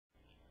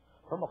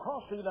From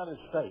across the United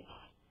States,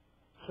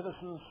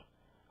 citizens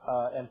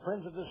and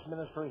friends of this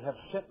ministry have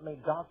sent me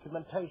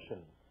documentation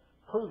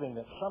proving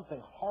that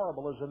something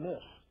horrible is amiss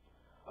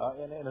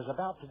and is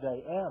about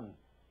today, and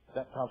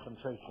that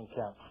concentration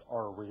camps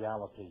are a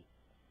reality.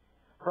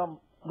 From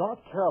North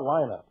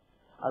Carolina,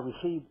 I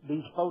received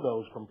these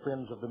photos from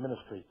friends of the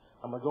ministry.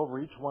 I'm going to go over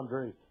each one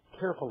very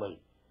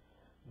carefully.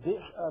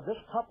 This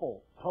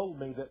couple told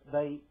me that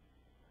they,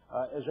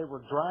 as they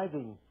were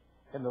driving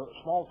in the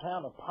small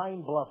town of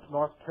Pine Bluff,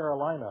 North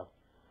Carolina,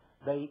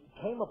 they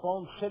came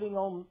upon, sitting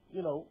on,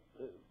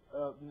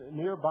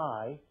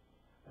 nearby,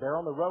 there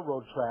on the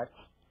railroad tracks,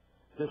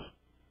 this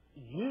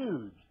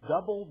huge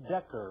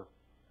double-decker,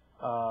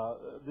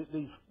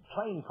 these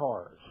train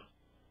cars.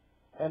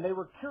 And they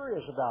were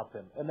curious about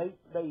them. And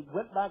they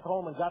went back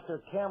home and got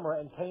their camera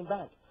and came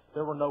back.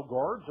 There were no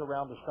guards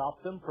around to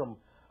stop them from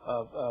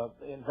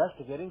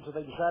investigating, so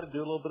they decided to do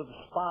a little bit of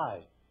a spy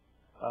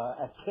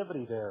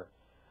activity there.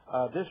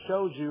 This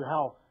shows you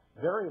how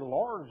very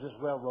large this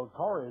railroad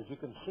car is. You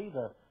can see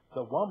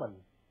the woman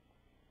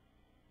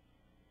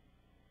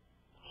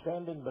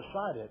standing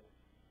beside it.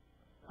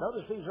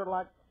 Notice these are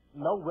like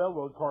no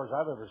railroad cars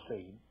I've ever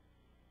seen.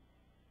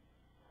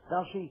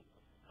 Now she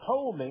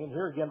told me, and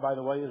here again, by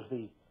the way, is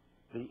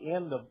the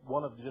end of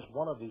one of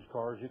these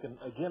cars. You can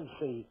again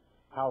see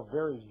how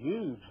very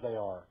huge they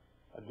are.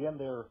 Again,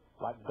 they're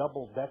like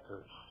double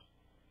deckers.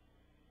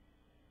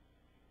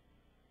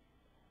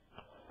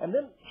 And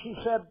then she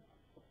said,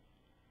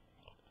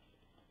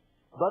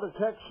 Brother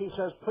Tex, she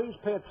says, please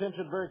pay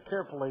attention very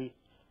carefully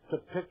to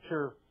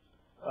picture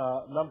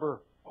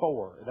number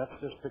 4. That's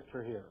this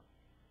picture here.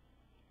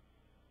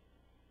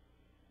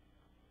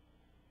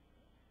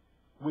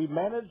 We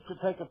managed to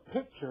take a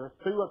picture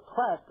through a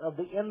crack of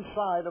the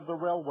inside of the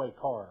railway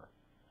car.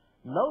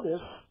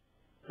 Notice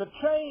the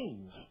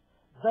chains.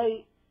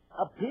 They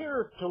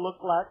appear to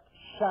look like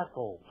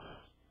shackles.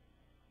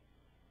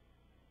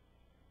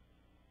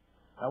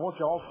 I want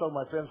you also,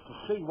 my friends, to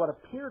see what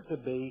appear to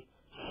be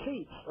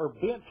seats or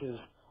benches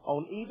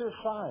on either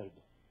side.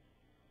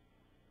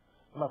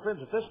 My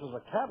friends, if this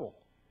was a cattle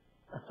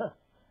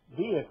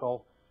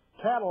vehicle,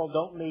 cattle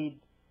don't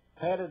need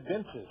padded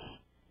benches,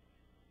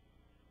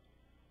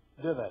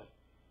 do they?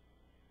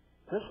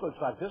 This looks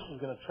like this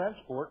is going to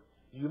transport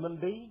human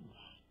beings.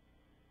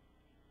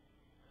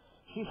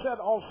 She said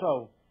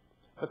also,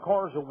 the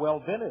cars are well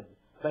vented.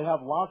 They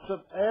have lots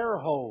of air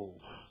holes.